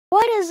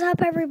What is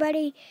up,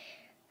 everybody?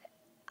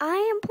 I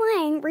am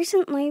playing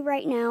recently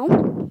right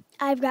now.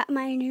 I've got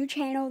my new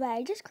channel that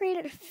I just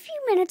created a few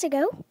minutes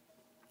ago.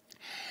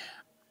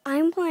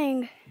 I'm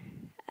playing,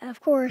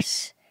 of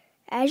course,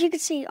 as you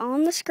can see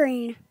on the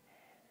screen,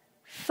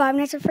 Five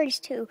Nights at Freddy's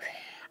 2.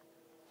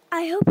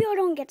 I hope y'all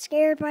don't get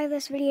scared by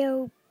this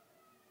video.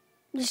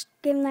 Just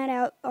giving that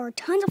out, or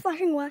tons of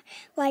flashing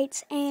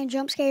lights and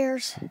jump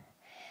scares.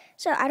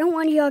 So I don't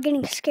want y'all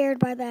getting scared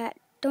by that.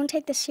 Don't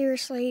take this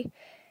seriously,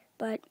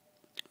 but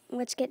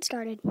let's get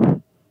started.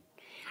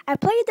 I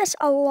played this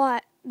a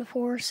lot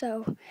before,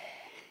 so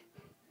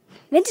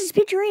Vince's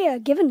Pizzeria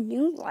given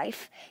new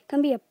life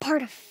can be a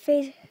part of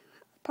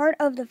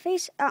the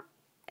face.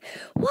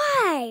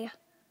 Why?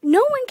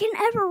 No one can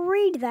ever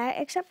read that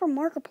except for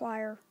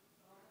Markiplier.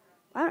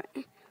 For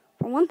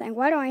one thing,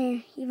 why do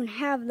I even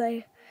have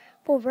the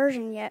full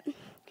version yet?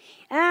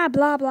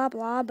 Blah blah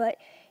blah. But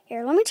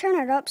here, let me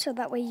turn it up so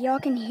that way y'all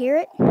can hear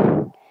it.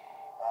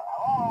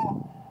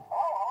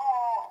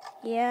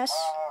 Yes.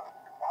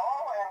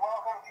 Hello and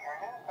welcome to your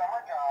new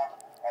summer job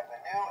at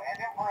the new and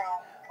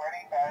improved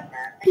Freddy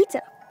Fazbear's Pizza.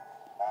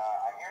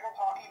 I'm here to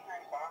talk you through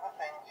some of the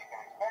things you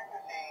can expect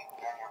to see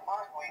during your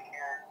first week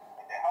here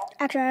and to help.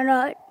 Actually, I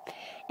know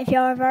if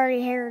y'all have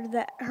already heard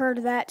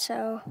that.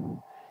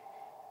 So,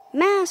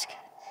 mask.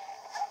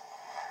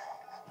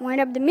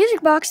 Wind up the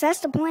music box. That's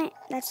the plan.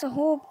 That's the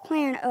whole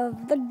plan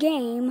of the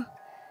game.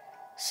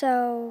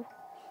 So,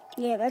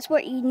 yeah, that's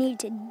what you need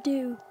to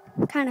do,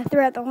 kind of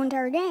throughout the whole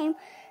entire game.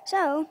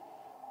 So,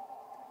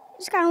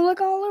 just kind of look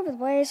all over the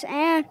place,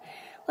 and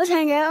let's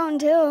hang out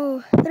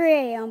until 3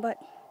 a.m. But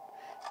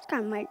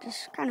might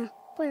just kind of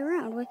play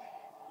around with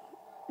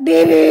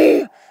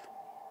Baby,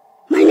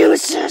 my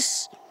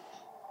nemesis.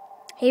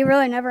 He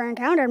really never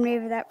encountered me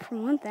with that, for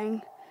one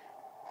thing.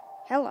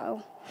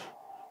 Hello.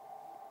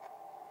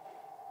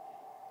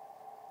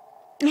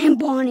 And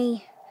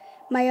Bonnie,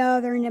 my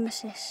other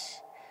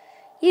nemesis.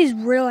 He's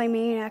really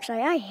mean,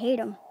 actually. I hate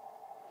him.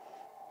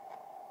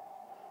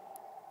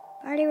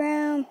 Party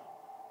room.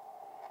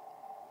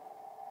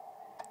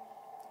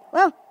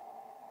 Well.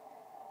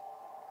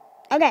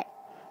 Okay.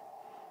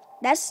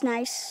 That's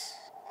nice.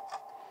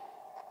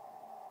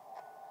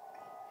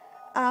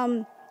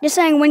 Just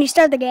saying, when you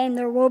start the game,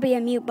 there will be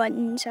a mute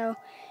button, so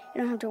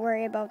you don't have to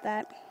worry about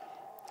that.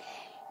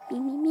 Me,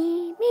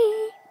 me,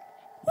 me,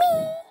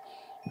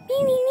 me,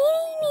 me.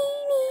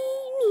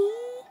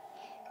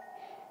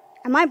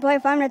 I might play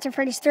Five Nights at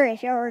Freddy's 3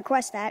 if y'all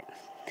request that.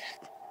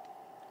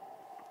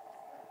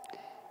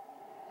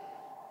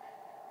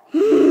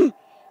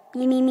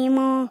 Me, me, me,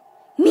 mo.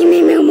 Me,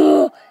 me, me,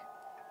 mo.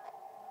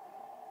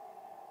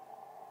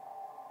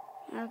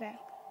 Okay.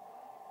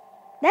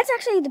 That's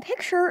actually the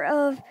picture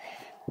of,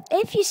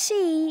 if you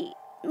see,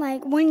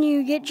 like, when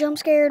you get jump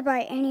scared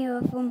by any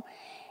of them,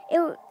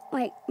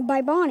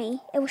 by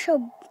Bonnie, it will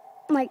show,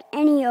 like,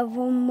 any of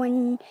them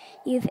when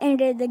you've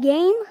ended the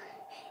game.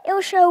 It will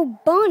show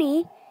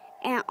Bonnie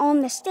on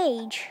the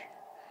stage.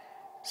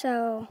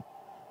 So,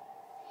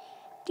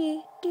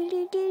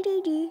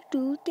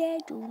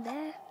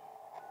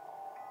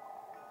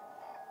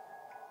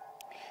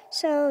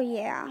 so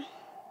yeah.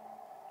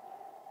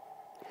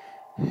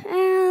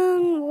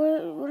 And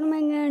what am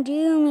I gonna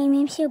do?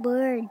 I'm so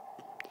bored.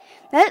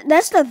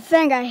 That's the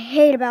thing I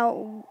hate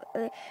about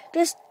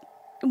just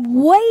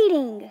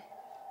waiting.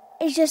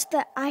 It's just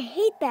that I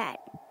hate that.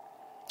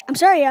 I'm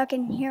sorry y'all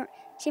can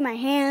see my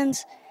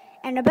hands,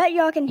 and I bet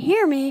y'all can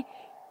hear me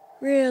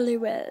really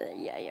well.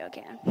 Yeah, y'all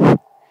can.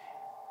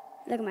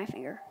 Look at my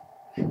finger.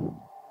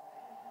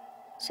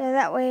 So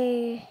that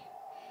way,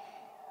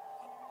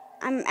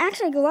 I'm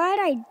actually glad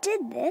I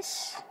did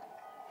this.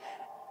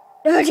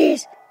 Oh,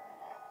 jeez.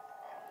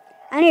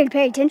 I need to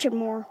pay attention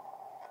more.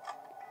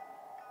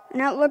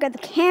 And not look at the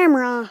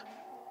camera.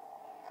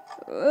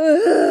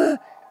 Ugh.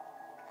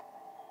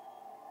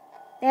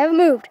 They haven't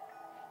moved.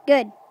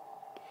 Good.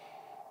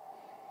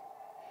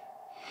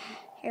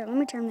 Here, let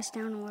me turn this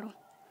down a little.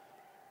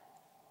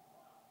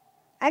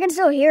 I can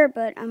still hear it,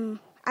 but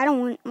I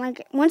don't want,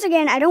 once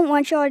again, I don't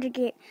want y'all to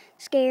get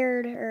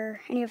scared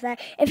or any of that.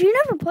 If you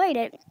never played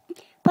it,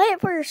 play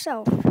it for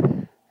yourself.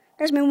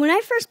 Trust me, when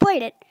I first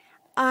played it,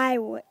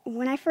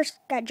 when I first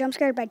got jump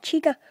scared by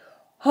Chica,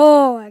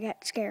 oh, I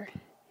got scared.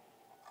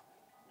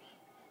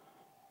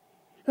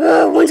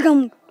 Oh, one's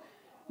gone.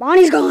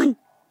 Bonnie's gone.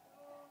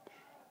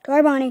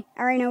 Toy Bonnie.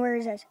 I already know where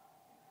he is.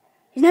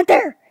 He's not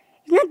there.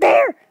 He's not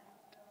there.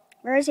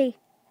 Where is he?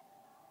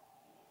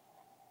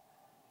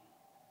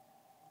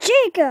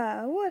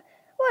 Chica! What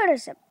a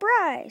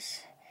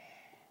surprise!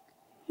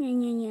 Hey,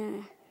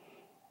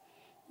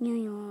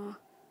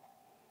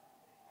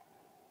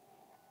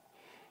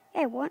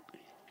 what?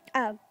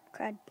 Oh,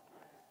 crud.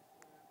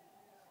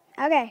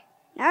 Okay,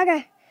 now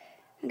I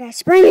gotta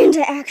spring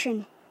into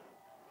action.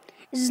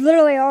 This is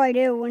literally all I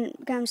do when it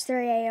becomes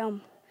 3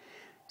 a.m.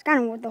 It's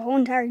kind of what the whole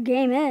entire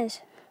game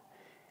is.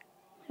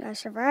 You gotta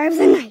survive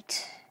the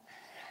night.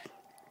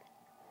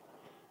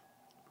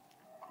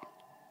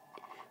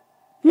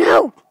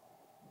 No!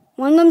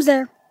 One of them's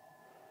there.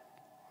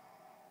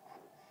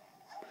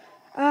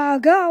 Oh,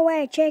 go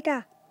away,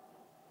 chica.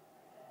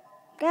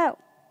 Go.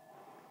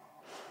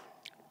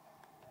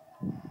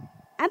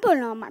 I'm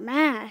putting on my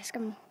mask.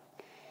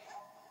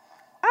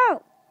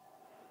 Oh.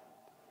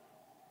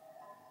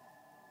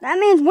 That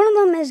means one of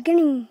them is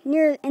getting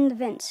near in the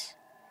vents.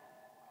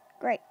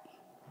 Great.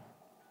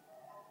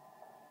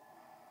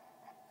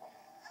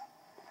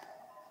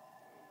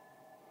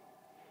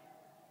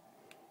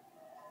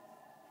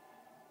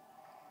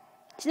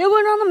 Still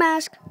putting on the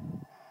mask.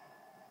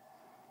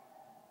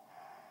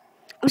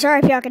 I'm sorry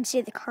if y'all can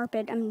see the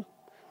carpet. I'm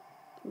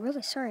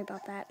really sorry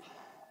about that.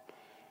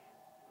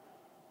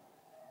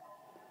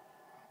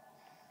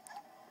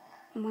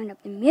 Wind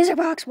up the music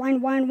box.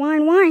 Wind, wind,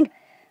 wind, wind.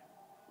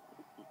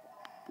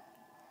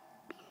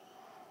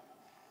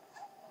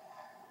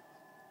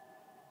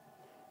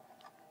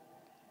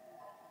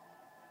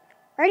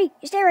 Ready?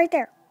 You stay right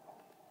there.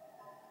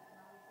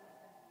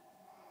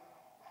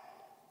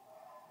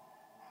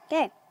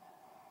 Okay.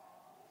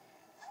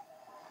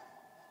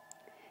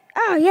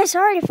 Oh, yes,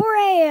 already 4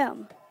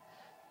 a.m.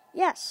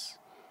 Yes.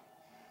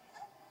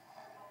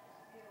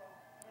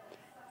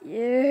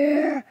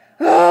 Yeah.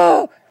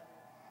 Oh!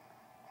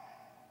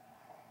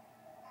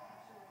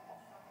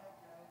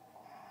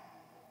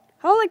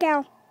 Holy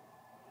cow.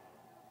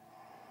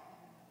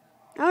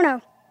 Oh,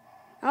 no.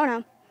 Oh,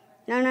 no.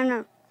 No, no,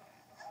 no.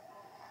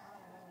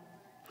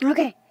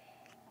 Okay.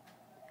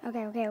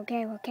 Okay.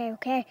 Okay.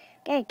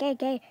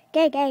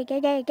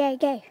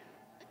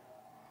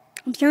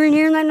 I'm still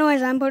hearing that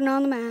noise. I'm putting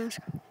on the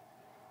mask.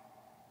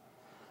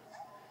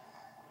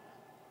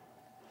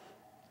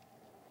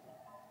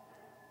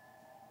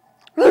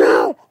 Oh,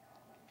 no!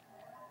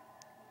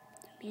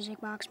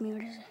 Music box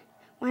muted.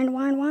 Wind,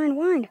 wind, wind,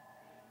 wind.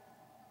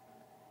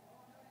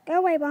 Go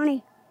away,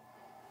 Bonnie.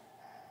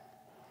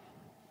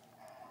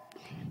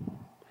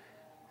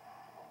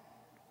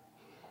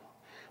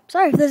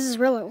 Sorry if this is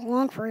really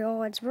long for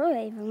y'all. It's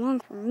really even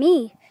long for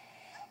me.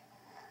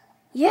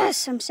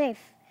 Yes, I'm safe.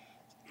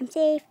 I'm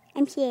safe.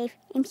 I'm safe.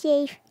 I'm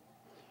safe.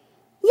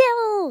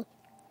 Yo!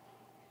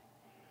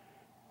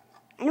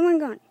 Anyone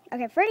gone?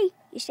 Okay, Freddy,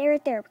 you stay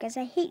right there because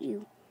I hate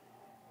you.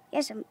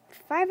 Yes, I'm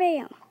 5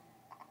 a.m.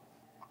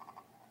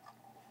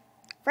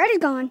 Freddy's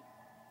gone.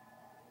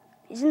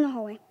 He's in the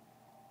hallway.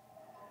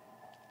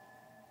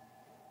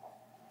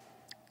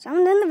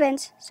 Someone's in the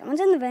vents. Someone's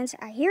in the vents.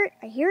 I hear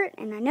it,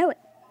 and I know it.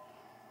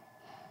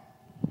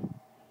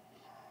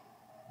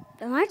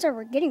 The lights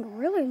are getting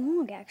really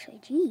long, actually.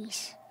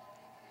 Jeez.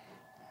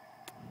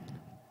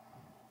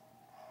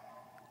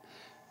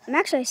 I'm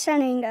actually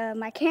setting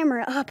my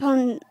camera up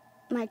on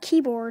my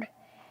keyboard.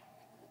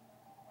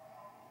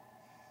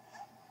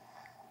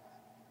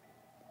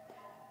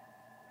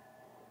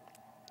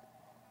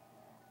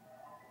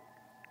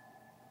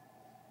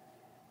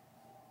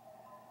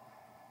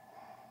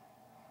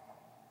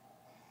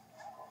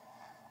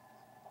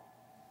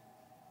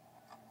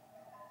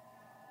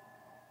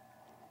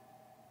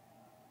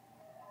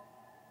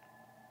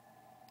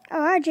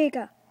 Oh, hi,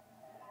 Jacob.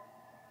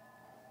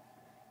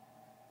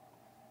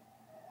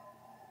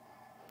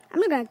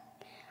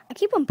 I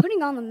keep on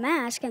putting on the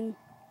mask, and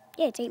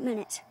yeah, it's 8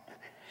 minutes.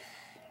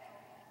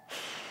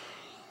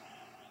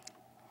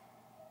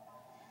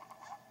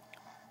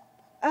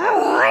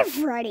 Oh, hi,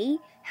 Freddy.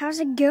 How's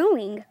it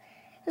going?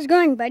 How's it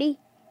going, buddy?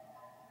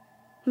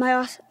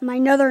 My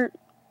another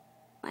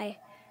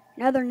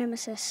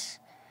nemesis.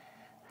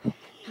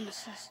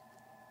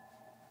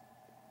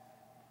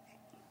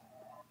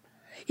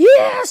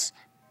 Yes!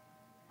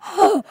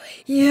 Oh,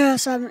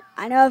 yes,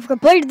 I know I've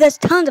completed this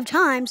tons of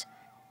times,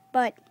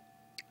 but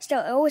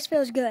still, it always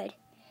feels good.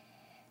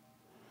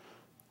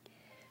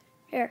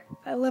 Here,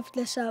 I lift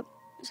this up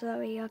so that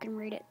way y'all can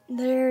read it.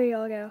 There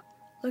y'all go.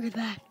 Look at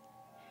that.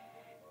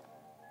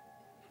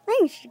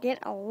 Things should get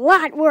a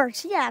lot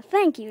worse. Yeah,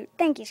 thank you.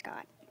 Thank you,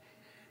 Scott.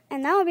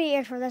 And that will be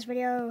it for this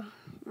video.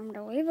 Remember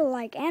to leave a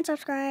like and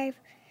subscribe.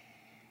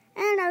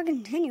 And I'll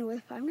continue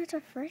with Five Nights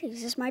at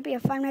Freddy's. This might be a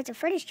Five Nights at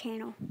Freddy's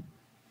channel.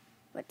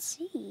 Let's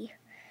see.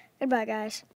 Goodbye, guys.